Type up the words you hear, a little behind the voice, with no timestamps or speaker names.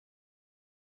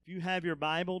you have your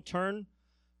Bible, turn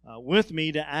with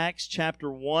me to Acts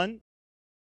chapter 1,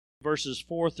 verses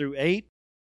 4 through 8.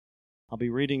 I'll be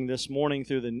reading this morning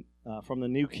through from the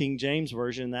New King James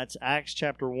Version. That's Acts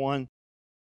chapter 1,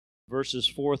 verses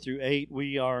 4 through 8.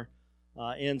 We are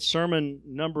in sermon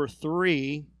number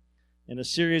 3 in a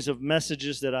series of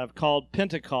messages that I've called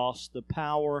Pentecost, the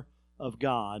Power of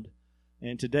God.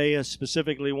 And today I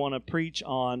specifically want to preach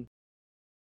on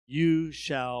you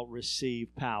shall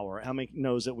receive power. How many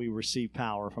knows that we receive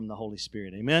power from the Holy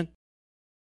Spirit? Amen?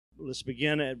 Let's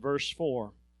begin at verse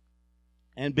 4.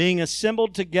 And being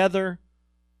assembled together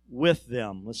with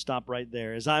them. Let's stop right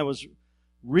there. As I was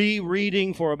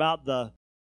rereading for about the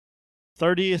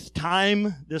 30th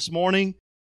time this morning,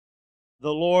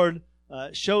 the Lord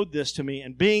showed this to me.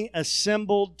 And being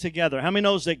assembled together. How many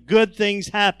knows that good things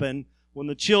happen when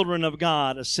the children of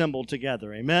God assemble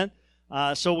together? Amen?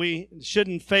 So we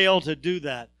shouldn't fail to do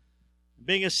that.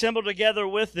 Being assembled together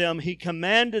with them, he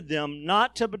commanded them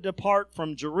not to depart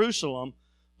from Jerusalem,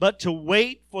 but to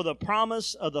wait for the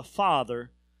promise of the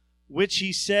Father, which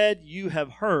he said, you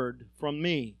have heard from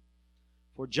me.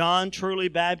 For John truly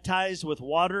baptized with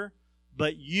water,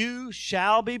 but you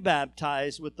shall be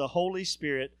baptized with the Holy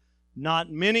Spirit not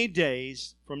many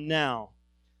days from now.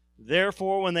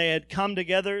 Therefore, when they had come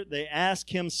together, they asked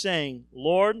him, saying,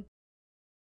 Lord,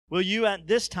 will you at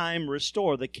this time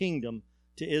restore the kingdom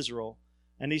to Israel?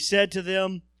 And he said to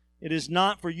them, it is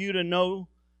not for you to know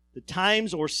the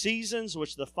times or seasons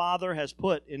which the Father has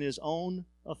put in his own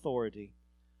authority.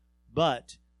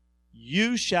 But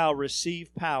you shall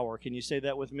receive power. Can you say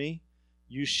that with me?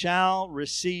 You shall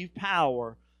receive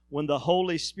power when the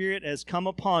Holy Spirit has come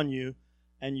upon you,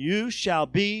 and you shall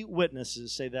be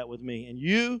witnesses. Say that with me. And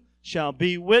you shall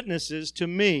be witnesses to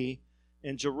me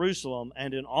in Jerusalem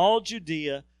and in all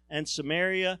Judea and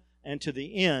Samaria, and to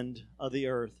the end of the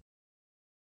earth.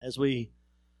 As we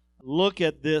look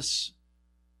at this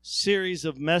series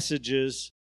of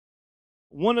messages,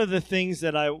 one of the things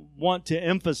that I want to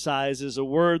emphasize is a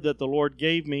word that the Lord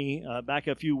gave me back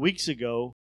a few weeks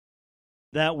ago,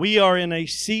 that we are in a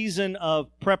season of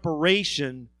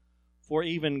preparation for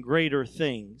even greater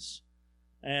things.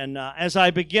 And as I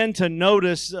begin to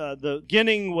notice the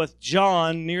beginning with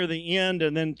John near the end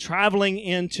and then traveling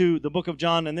into the book of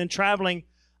John and then traveling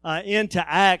into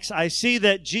Acts, I see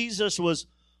that Jesus was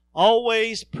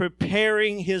always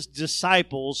preparing his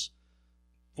disciples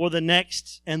for the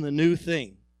next and the new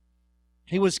thing.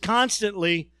 He was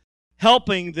constantly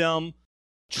helping them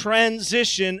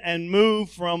transition and move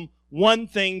from one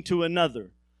thing to another.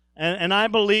 And I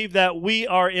believe that we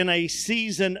are in a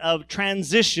season of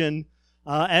transition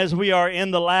as we are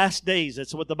in the last days.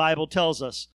 That's what the Bible tells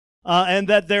us. And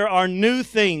that there are new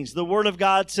things. The Word of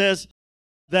God says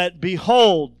that,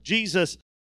 behold, Jesus,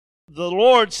 the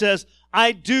Lord says,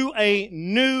 I do a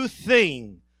new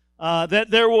thing. That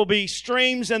there will be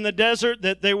streams in the desert,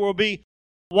 that there will be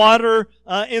water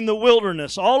in the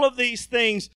wilderness. All of these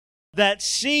things that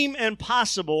seem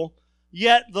impossible,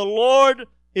 yet the Lord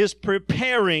is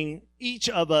preparing each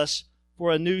of us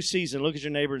for a new season. Look at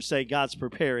your neighbor and say, God's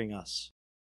preparing us.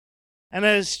 And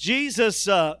as Jesus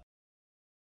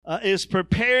is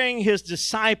preparing his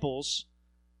disciples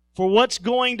for what's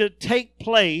going to take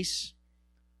place,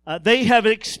 they have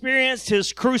experienced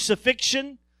his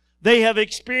crucifixion, they have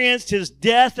experienced his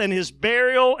death and his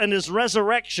burial and his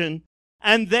resurrection,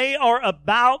 and they are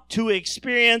about to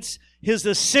experience his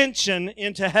ascension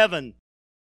into heaven.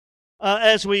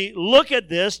 As we look at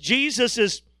this, Jesus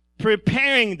is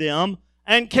preparing them,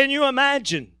 and can you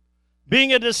imagine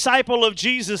being a disciple of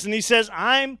Jesus, and he says,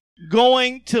 I'm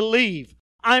going to leave.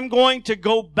 I'm going to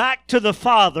go back to the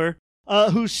Father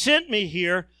who sent me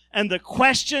here, and the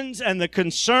questions and the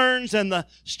concerns and the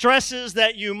stresses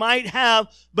that you might have,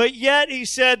 but yet he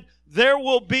said, there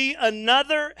will be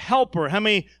another helper. How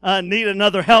many need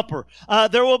another helper?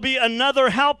 There will be another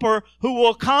helper who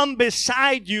will come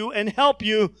beside you and help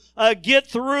you get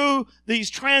through these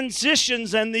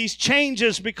transitions and these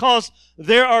changes, because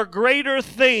there are greater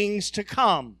things to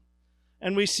come.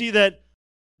 And we see that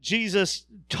Jesus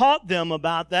taught them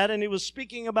about that, and he was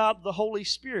speaking about the Holy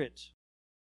Spirit.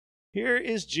 Here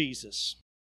is Jesus,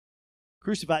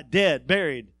 crucified, dead,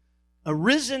 buried,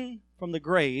 arisen from the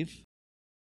grave,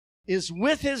 is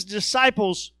with his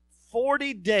disciples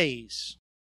 40 days.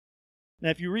 Now,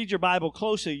 if you read your Bible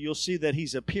closely, you'll see that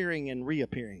he's appearing and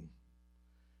reappearing.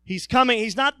 He's coming.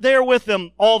 He's not there with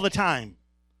them all the time.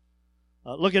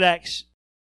 Look at Acts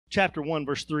chapter 1,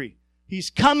 verse 3. He's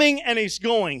coming and he's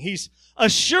going. He's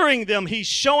assuring them. He's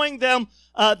showing them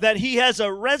that he has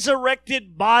a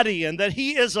resurrected body and that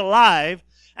he is alive.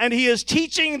 And he is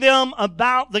teaching them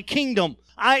about the kingdom.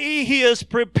 i.e., He is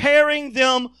preparing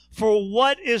them for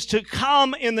what is to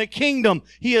come in the kingdom.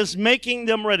 He is making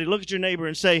them ready. Look at your neighbor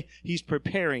and say, He's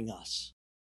preparing us.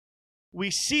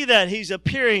 We see that He's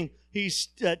appearing, He's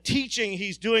teaching,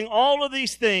 He's doing all of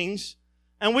these things,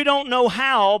 and we don't know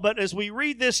how, but as we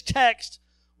read this text,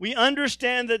 we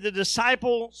understand that the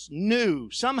disciples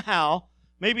knew somehow.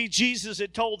 Maybe Jesus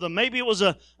had told them. Maybe it was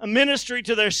a ministry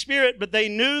to their spirit, but they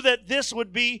knew that this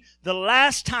would be the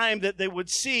last time that they would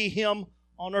see Him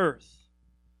on earth.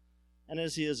 And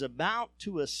as He is about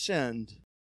to ascend,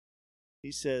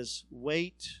 He says,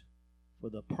 wait for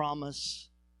the promise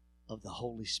of the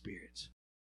Holy Spirit.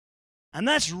 And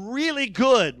that's really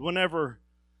good whenever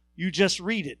you just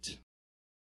read it.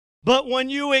 But when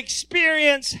you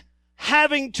experience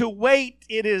having to wait,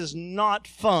 it is not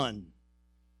fun.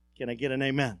 Can I get an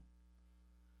amen?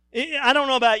 I don't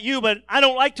know about you, but I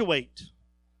don't like to wait.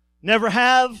 Never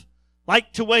have.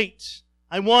 Like to wait.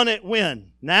 I want it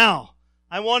when? Now.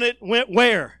 I want it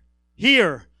where?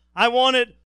 Here. I want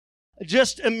it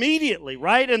just immediately,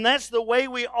 right? And that's the way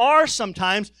we are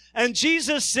sometimes. And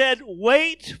Jesus said,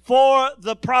 wait for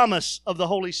the promise of the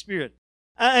Holy Spirit.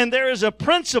 And there is a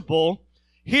principle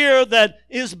here that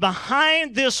is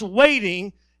behind this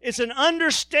waiting. It's an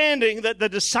understanding that the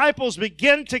disciples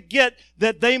begin to get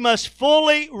that they must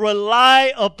fully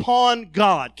rely upon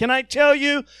God. Can I tell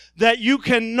you that you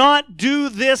cannot do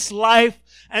this life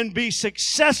and be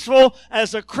successful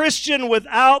as a Christian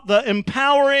without the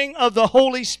empowering of the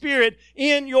Holy Spirit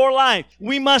in your life?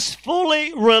 We must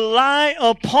fully rely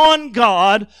upon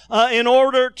God in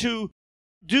order to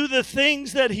do the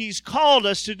things that He's called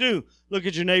us to do. Look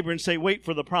at your neighbor and say, wait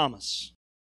for the promise.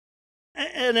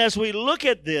 And as we look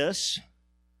at this,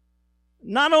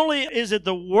 not only is it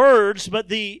the words, but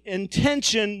the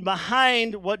intention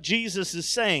behind what Jesus is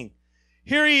saying.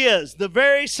 Here He is,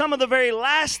 some of the very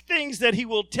last things that He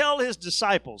will tell His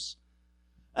disciples.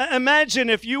 Imagine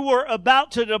if you were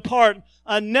about to depart,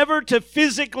 never to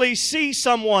physically see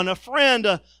someone, a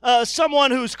friend,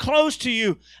 someone who's close to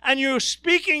you, and you're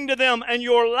speaking to them, and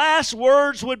your last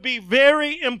words would be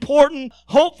very important,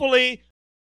 hopefully,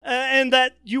 and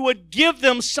that you would give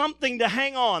them something to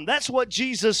hang on. That's what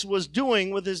Jesus was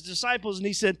doing with His disciples, and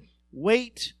He said,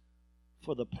 wait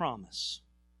for the promise.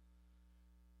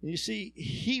 And you see,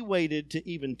 He waited to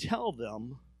even tell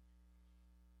them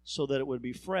so that it would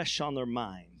be fresh on their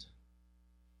mind.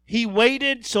 He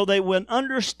waited so they would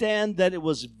understand that it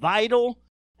was vital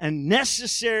and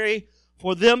necessary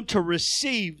for them to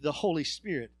receive the Holy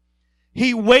Spirit.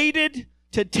 He waited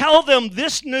to tell them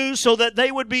this news so that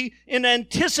they would be in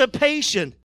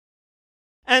anticipation.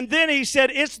 And then He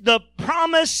said, it's the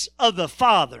promise of the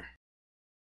Father.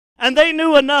 And they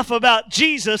knew enough about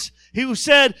Jesus, who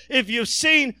said, if you've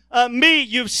seen me,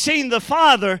 you've seen the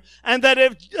Father. And that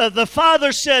if the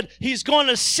Father said He's going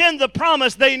to send the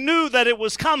promise, they knew that it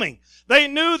was coming. They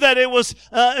knew that it was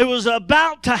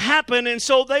about to happen. And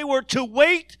so they were to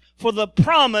wait for the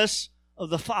promise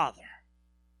of the Father.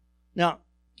 Now,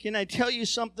 can I tell you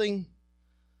something?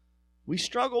 We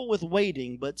struggle with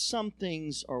waiting, but some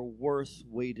things are worth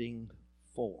waiting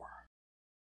for.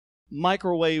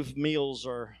 Microwave meals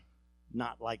are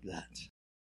not like that.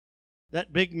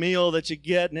 That big meal that you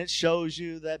get and it shows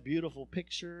you that beautiful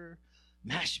picture,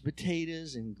 mashed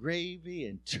potatoes and gravy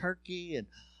and turkey and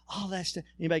all that stuff.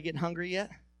 Anybody getting hungry yet?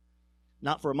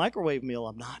 Not for a microwave meal,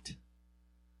 I'm not.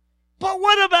 But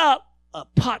what about a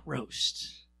pot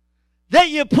roast that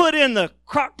you put in the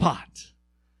crock pot?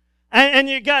 And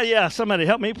you got, somebody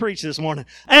help me preach this morning.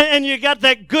 And you got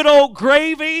that good old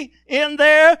gravy in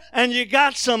there, and you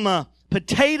got some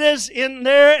potatoes in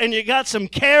there, and you got some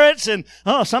carrots, and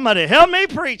somebody help me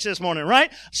preach this morning,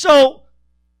 right? So,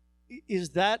 is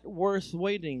that worth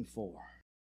waiting for?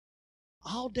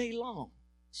 All day long.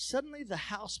 Suddenly the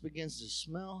house begins to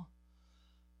smell.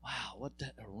 Wow, what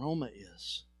that aroma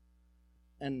is.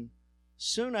 And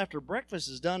soon after breakfast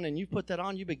is done and you put that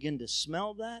on, you begin to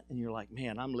smell that, and you're like,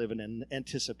 man, I'm living in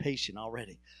anticipation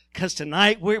already. Because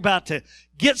tonight we're about to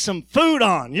get some food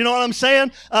on. You know what I'm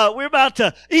saying? We're about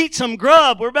to eat some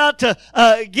grub. We're about to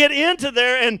get into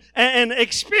there and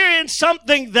experience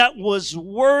something that was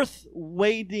worth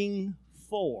waiting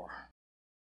for.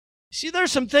 See,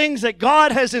 there's some things that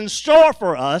God has in store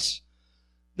for us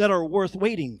that are worth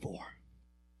waiting for.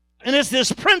 And it's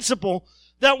this principle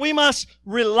that we must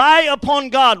rely upon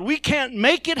God. We can't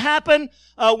make it happen.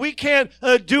 We can't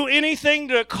do anything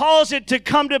to cause it to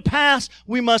come to pass.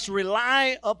 We must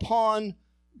rely upon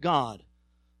God.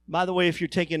 By the way, if you're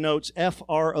taking notes,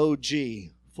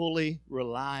 F-R-O-G, fully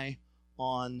rely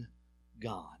on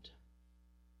God.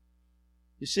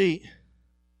 You see,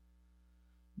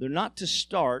 they're not to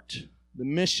start the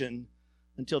mission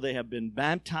until they have been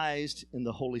baptized in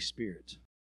the Holy Spirit.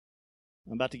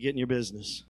 I'm about to get in your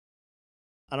business.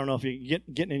 I don't know if you're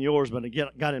getting in yours, but I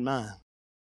got in mine.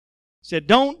 He said,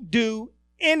 don't do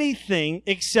anything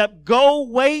except go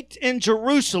wait in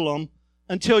Jerusalem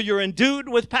until you're endued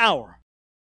with power.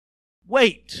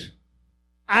 Wait.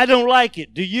 I don't like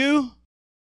it. Do you?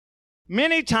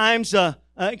 Many times,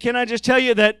 can I just tell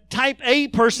you that type A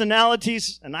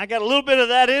personalities, and I got a little bit of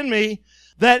that in me,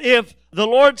 that if the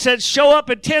Lord said show up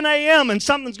at 10 a.m. and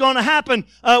something's going to happen,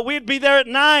 we'd be there at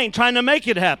 9 trying to make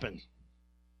it happen.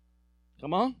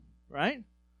 Come on, right?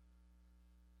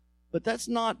 But that's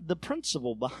not the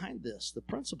principle behind this. The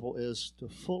principle is to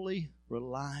fully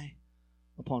rely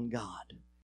upon God.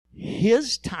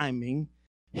 His timing,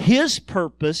 His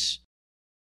purpose,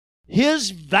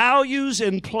 His values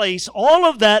in place, all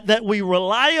of that we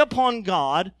rely upon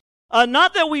God.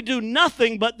 Not that we do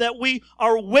nothing, but that we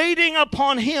are waiting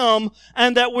upon Him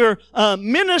and that we're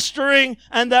ministering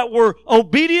and that we're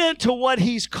obedient to what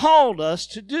He's called us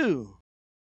to do.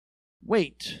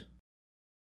 Wait.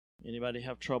 Anybody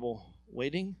have trouble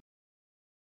waiting?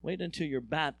 Wait until you're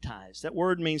baptized. That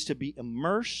word means to be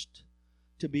immersed,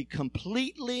 to be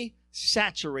completely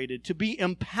saturated, to be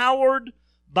empowered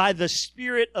by the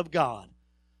Spirit of God.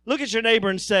 Look at your neighbor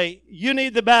and say, you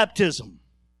need the baptism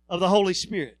of the Holy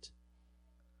Spirit.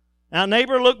 Now,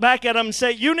 neighbor, look back at him and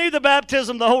say, you need the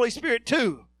baptism of the Holy Spirit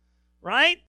too,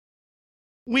 right?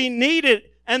 We need it.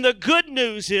 And the good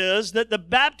news is that the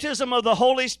baptism of the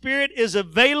Holy Spirit is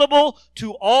available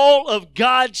to all of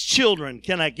God's children.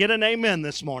 Can I get an amen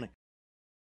this morning?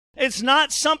 It's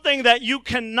not something that you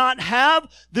cannot have.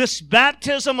 This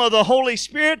baptism of the Holy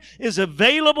Spirit is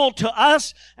available to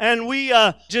us, and we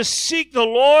just seek the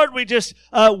Lord. We just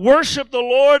worship the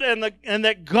Lord, and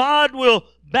that God will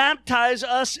baptize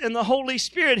us in the Holy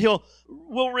Spirit.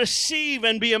 We'll receive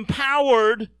and be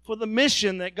empowered for the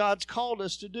mission that God's called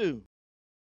us to do.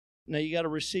 Now, you got to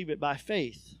receive it by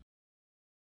faith,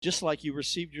 just like you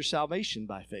received your salvation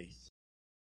by faith.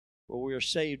 For we are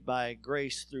saved by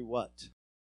grace through what?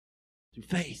 Through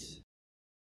faith.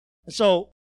 And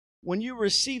so, when you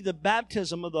receive the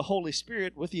baptism of the Holy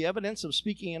Spirit with the evidence of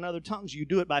speaking in other tongues, you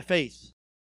do it by faith.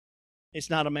 It's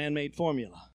not a man-made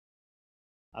formula.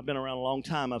 I've been around a long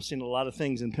time. I've seen a lot of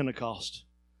things in Pentecost.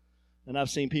 And I've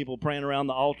seen people praying around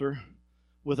the altar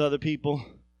with other people.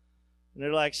 And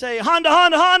they're like, say, Honda,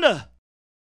 Honda, Honda.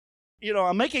 You know,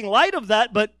 I'm making light of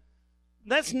that, but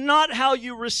that's not how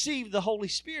you receive the Holy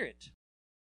Spirit.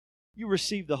 You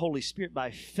receive the Holy Spirit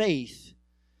by faith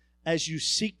as you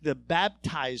seek the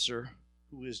baptizer,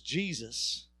 who is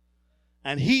Jesus,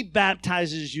 and He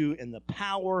baptizes you in the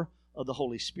power of the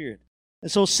Holy Spirit. And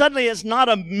so suddenly it's not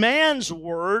a man's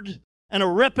word and a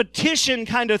repetition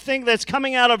kind of thing that's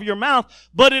coming out of your mouth,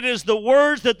 but it is the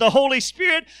words that the Holy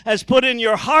Spirit has put in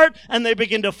your heart, and they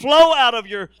begin to flow out of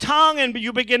your tongue, and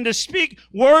you begin to speak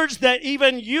words that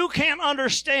even you can't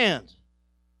understand.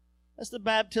 That's the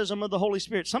baptism of the Holy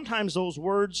Spirit. Sometimes those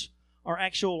words are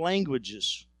actual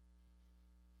languages.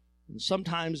 And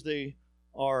sometimes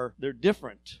they're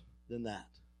different than that.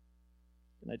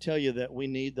 And I tell you that we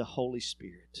need the Holy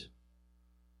Spirit.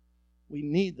 We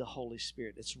need the Holy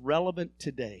Spirit. It's relevant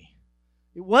today.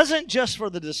 It wasn't just for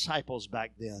the disciples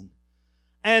back then.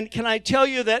 And can I tell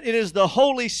you that it is the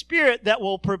Holy Spirit that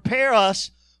will prepare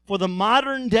us for the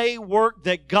modern day work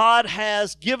that God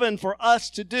has given for us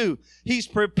to do. He's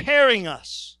preparing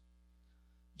us.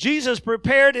 Jesus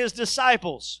prepared His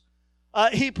disciples.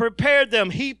 He prepared them.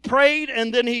 He prayed,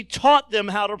 and then He taught them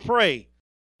how to pray.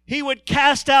 He would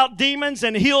cast out demons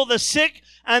and heal the sick,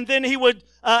 and then He would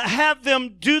have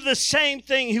them do the same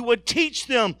thing. He would teach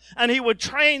them, and He would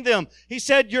train them. He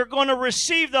said, you're going to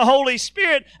receive the Holy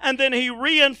Spirit, and then He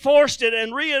reinforced it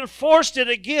and reinforced it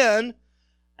again,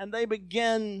 and they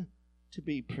began to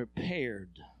be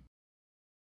prepared.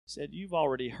 He said, you've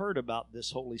already heard about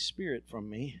this Holy Spirit from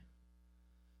me.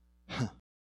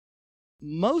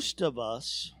 Most of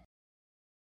us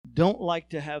don't like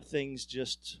to have things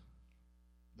just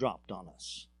dropped on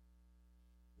us.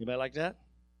 Anybody like that?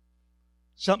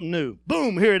 Something new.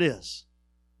 Boom, here it is.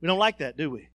 We don't like that, do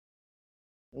we?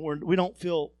 And we don't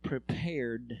feel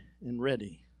prepared and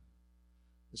ready.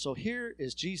 And so here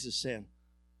is Jesus saying,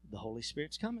 the Holy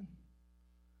Spirit's coming.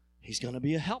 He's going to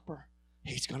be a helper.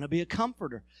 He's going to be a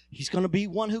comforter. He's going to be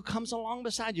one who comes along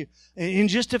beside you. In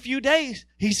just a few days,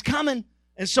 He's coming.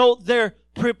 And so they're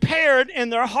prepared in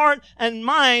their heart and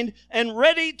mind and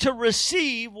ready to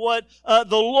receive what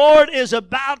the Lord is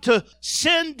about to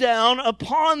send down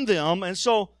upon them. And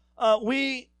so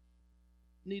we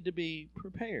need to be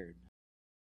prepared.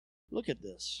 Look at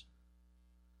this.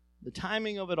 The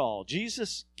timing of it all.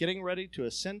 Jesus getting ready to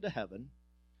ascend to heaven.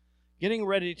 getting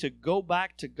ready to go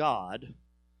back to God.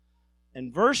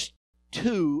 And verse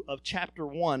 2 of chapter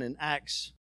 1 in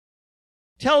Acts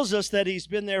tells us that he's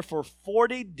been there for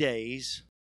 40 days,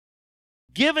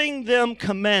 giving them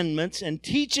commandments and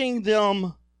teaching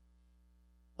them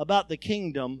about the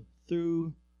kingdom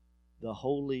through the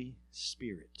Holy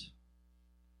Spirit.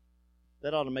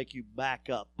 That ought to make you back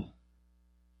up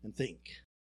and think.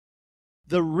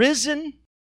 The risen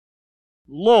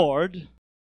Lord,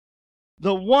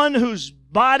 the one whose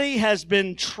body has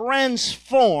been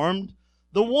transformed,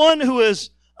 the one who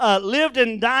has lived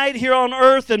and died here on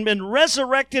earth and been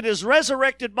resurrected, his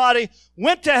resurrected body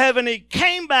went to heaven, he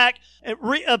came back,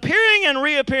 appearing and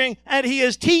reappearing, and he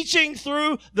is teaching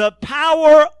through the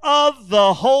power of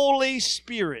the Holy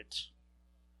Spirit.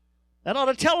 That ought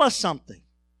to tell us something.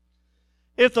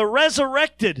 If the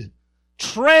resurrected,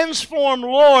 transformed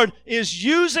Lord is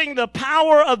using the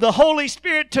power of the Holy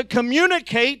Spirit to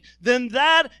communicate, then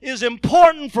that is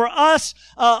important for us,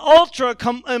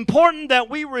 important that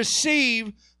we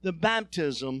receive the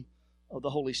baptism of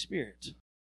the Holy Spirit.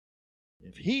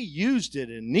 If he used it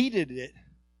and needed it,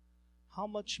 how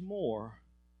much more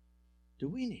do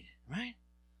we need it, right?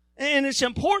 And it's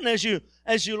important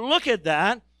as you look at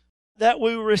that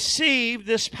we receive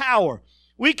this power.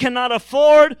 We cannot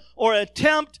afford or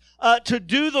attempt to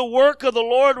do the work of the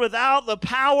Lord without the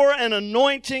power and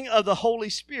anointing of the Holy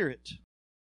Spirit.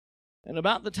 And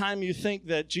about the time you think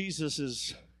that Jesus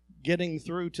is getting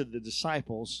through to the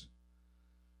disciples,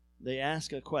 they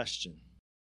ask a question.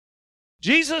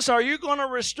 Jesus, are you going to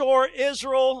restore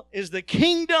Israel? Is the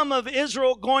kingdom of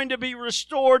Israel going to be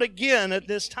restored again at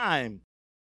this time?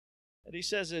 And he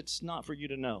says it's not for you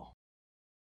to know.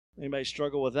 Anybody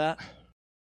struggle with that?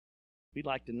 We'd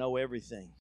like to know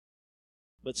everything.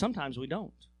 But sometimes we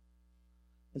don't.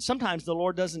 And sometimes the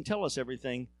Lord doesn't tell us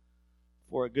everything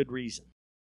for a good reason.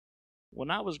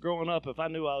 When I was growing up, if I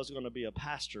knew I was going to be a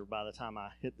pastor by the time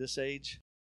I hit this age,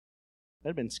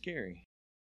 that'd been scary.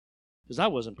 Because I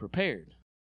wasn't prepared.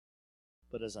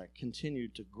 But as I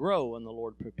continued to grow and the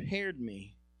Lord prepared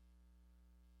me,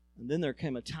 and then there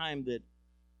came a time that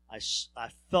I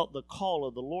felt the call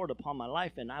of the Lord upon my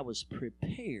life and I was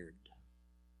prepared.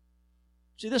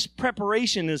 See, this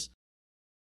preparation is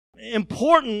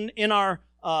important in our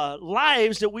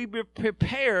lives, that we be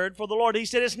prepared for the Lord. He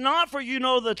said it's not for you to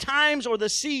know the times or the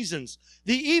seasons,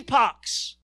 the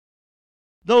epochs,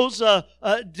 those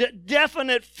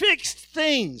definite fixed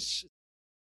things.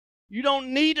 You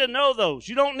don't need to know those.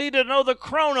 You don't need to know the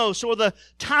chronos or the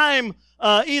time,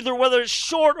 either whether it's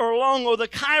short or long, or the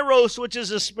kairos, which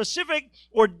is a specific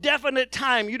or definite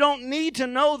time. You don't need to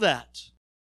know that.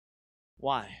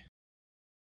 Why?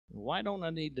 Why don't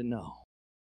I need to know?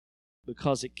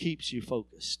 Because it keeps you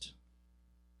focused.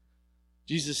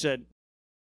 Jesus said,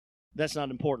 that's not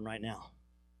important right now.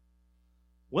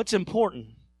 What's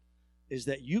important is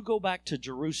that you go back to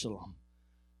Jerusalem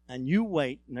and you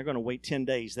wait, and they're going to wait 10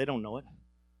 days. They don't know it.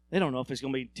 They don't know if it's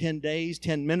going to be 10 days,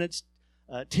 10 minutes,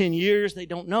 10 years. They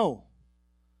don't know.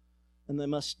 And they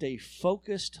must stay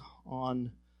focused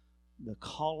on the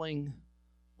calling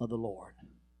of the Lord.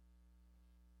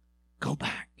 Go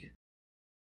back.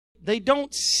 They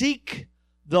don't seek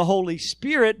the Holy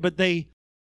Spirit, but they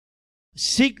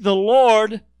seek the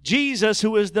Lord Jesus,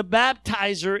 who is the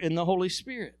baptizer in the Holy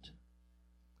Spirit.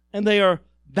 And they are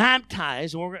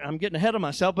baptized, I'm getting ahead of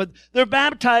myself, but they're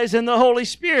baptized in the Holy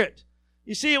Spirit.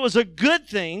 You see, it was a good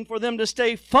thing for them to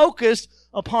stay focused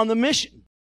upon the mission.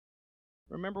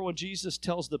 Remember when Jesus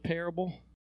tells the parable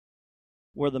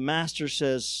where the master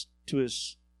says to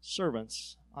his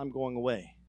servants, I'm going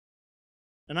away.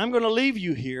 And I'm going to leave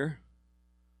you here.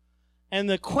 And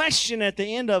the question at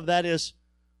the end of that is,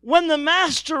 when the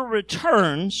master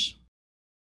returns,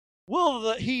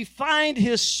 will he find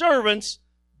his servants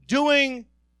doing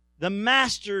the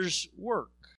master's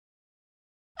work?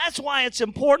 That's why it's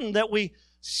important that we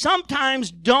sometimes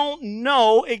don't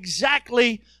know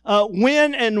exactly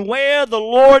when and where the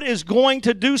Lord is going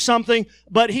to do something,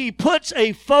 but he puts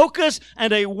a focus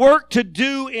and a work to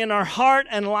do in our heart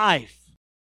and life.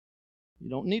 You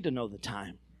don't need to know the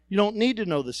time. You don't need to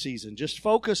know the season. Just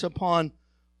focus upon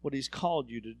what he's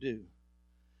called you to do.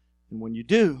 And when you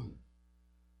do,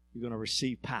 you're going to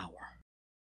receive power.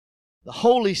 The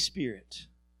Holy Spirit.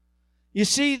 You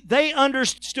see, they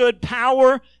understood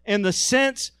power in the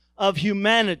sense of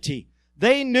humanity.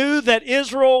 They knew that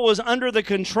Israel was under the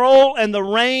control and the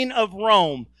reign of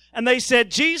Rome. And they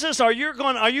said, Jesus, are you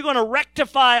going to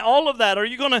rectify all of that? Are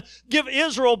you going to give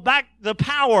Israel back the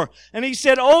power? And he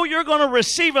said, oh, you're going to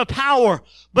receive a power,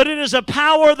 but it is a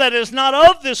power that is not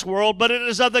of this world, but it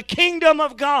is of the kingdom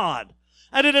of God.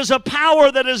 And it is a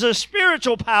power that is a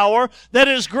spiritual power that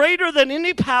is greater than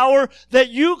any power that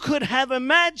you could have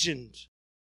imagined.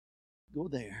 Go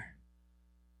there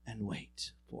and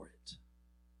wait for it.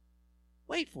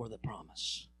 Wait for the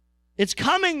promise. It's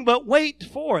coming, but wait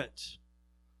for it.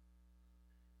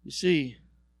 You see,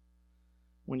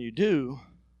 when you do,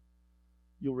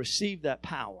 you'll receive that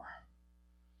power.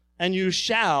 And you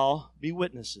shall be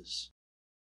witnesses.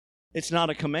 It's not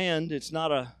a command. It's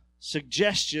not a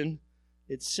suggestion.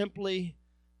 It's simply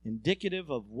indicative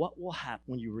of what will happen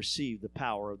when you receive the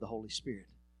power of the Holy Spirit.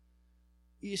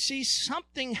 You see,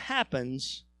 something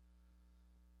happens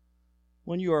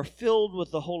when you are filled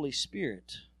with the Holy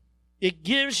Spirit. It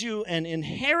gives you an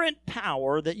inherent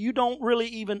power that you don't really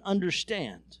even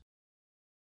understand.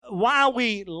 While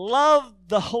we love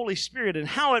the Holy Spirit and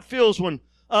how it feels when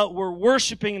we're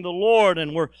worshiping the Lord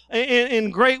and we're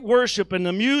in great worship and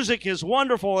the music is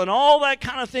wonderful and all that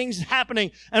kind of things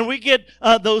happening and we get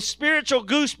those spiritual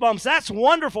goosebumps, that's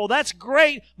wonderful, that's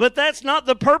great, but that's not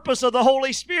the purpose of the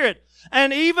Holy Spirit.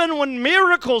 And even when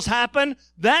miracles happen,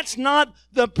 that's not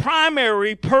the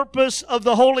primary purpose of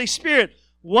the Holy Spirit.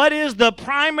 What is the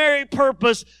primary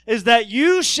purpose is that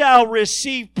you shall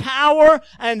receive power,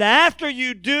 and after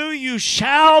you do, you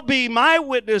shall be my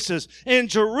witnesses in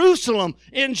Jerusalem,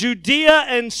 in Judea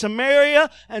and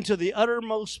Samaria, and to the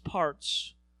uttermost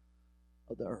parts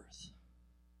of the earth.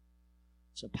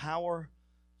 It's a power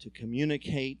to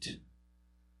communicate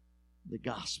the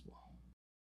gospel.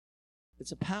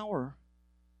 It's a power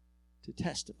to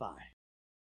testify.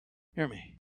 Hear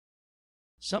me.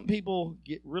 Some people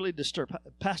get really disturbed.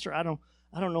 Pastor, I don't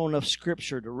know enough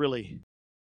scripture to really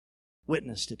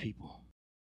witness to people.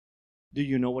 Do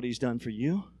you know what he's done for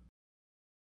you?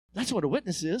 That's what a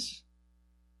witness is.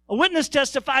 A witness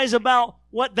testifies about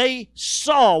what they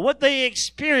saw, what they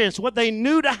experienced, what they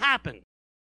knew to happen.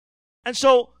 And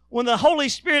so when the Holy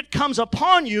Spirit comes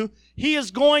upon you, He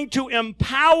is going to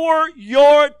empower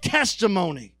your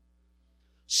testimony,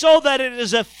 so that it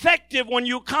is effective when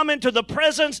you come into the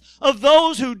presence of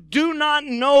those who do not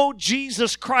know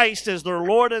Jesus Christ as their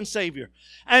Lord and Savior.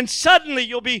 And suddenly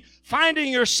you'll be finding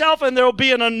yourself, and there will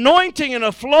be an anointing and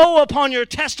a flow upon your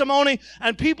testimony,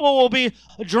 and people will be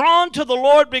drawn to the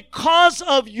Lord because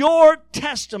of your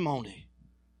testimony.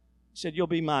 He said, you'll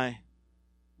be my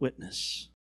witness.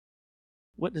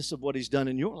 Witness of what He's done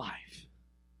in your life.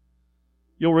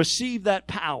 You'll receive that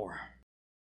power.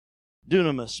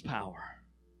 Dunamis power.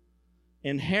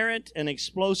 Inherent and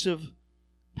explosive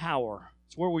power.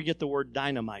 It's where we get the word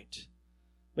dynamite.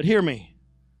 But hear me.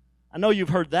 I know you've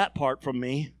heard that part from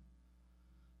me.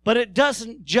 But it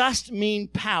doesn't just mean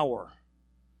power.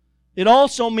 It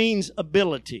also means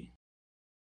ability.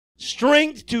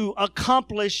 Strength to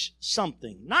accomplish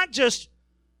something. Not just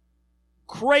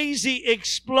crazy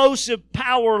explosive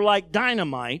power like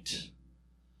dynamite,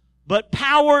 but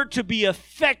power to be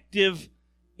effective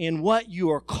in what you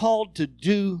are called to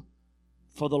do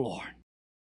for the Lord.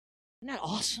 Isn't that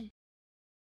awesome?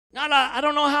 I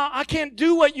don't know how, I can't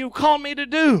do what you called me to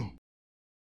do.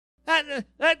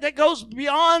 That goes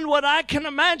beyond what I can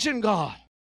imagine, God.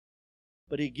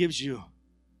 But He gives you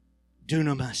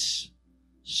dunamis,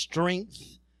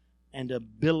 strength and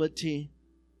ability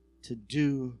to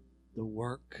do the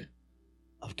work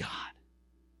of God.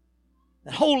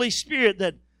 The Holy Spirit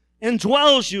that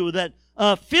indwells you, that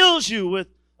fills you with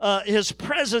His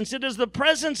presence. It is the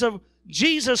presence of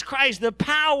Jesus Christ, the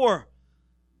power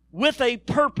with a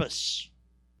purpose.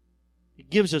 It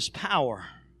gives us power,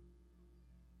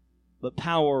 but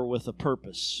power with a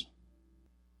purpose.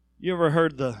 You ever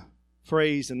heard the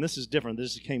phrase, and this is different,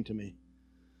 this came to me.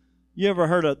 You ever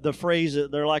heard of the phrase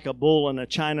that they're like a bull in a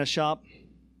china shop?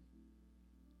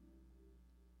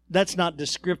 That's not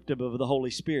descriptive of the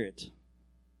Holy Spirit.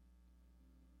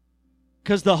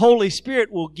 Because the Holy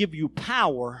Spirit will give you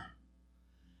power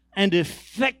and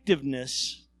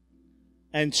effectiveness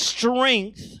and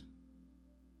strength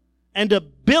and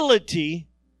ability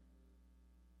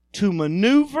to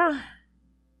maneuver.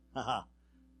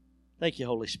 Thank you,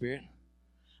 Holy Spirit.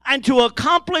 And to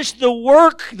accomplish the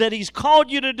work that He's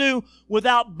called you to do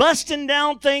without busting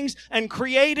down things and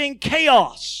creating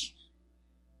chaos.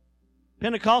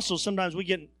 Pentecostals, sometimes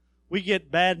we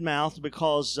get bad-mouthed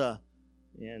because,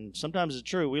 and sometimes it's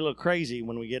true, we look crazy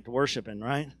when we get to worshiping,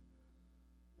 right?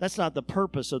 That's not the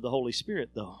purpose of the Holy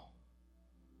Spirit, though.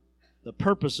 The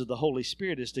purpose of the Holy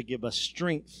Spirit is to give us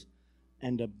strength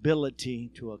and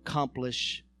ability to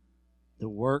accomplish the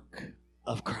work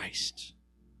of Christ.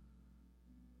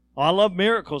 Oh, I love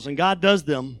miracles, and God does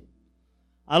them.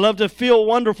 I love to feel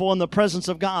wonderful in the presence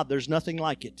of God. There's nothing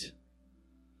like it.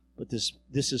 But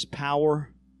this is power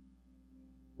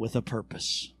with a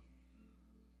purpose.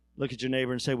 Look at your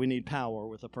neighbor and say, we need power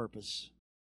with a purpose.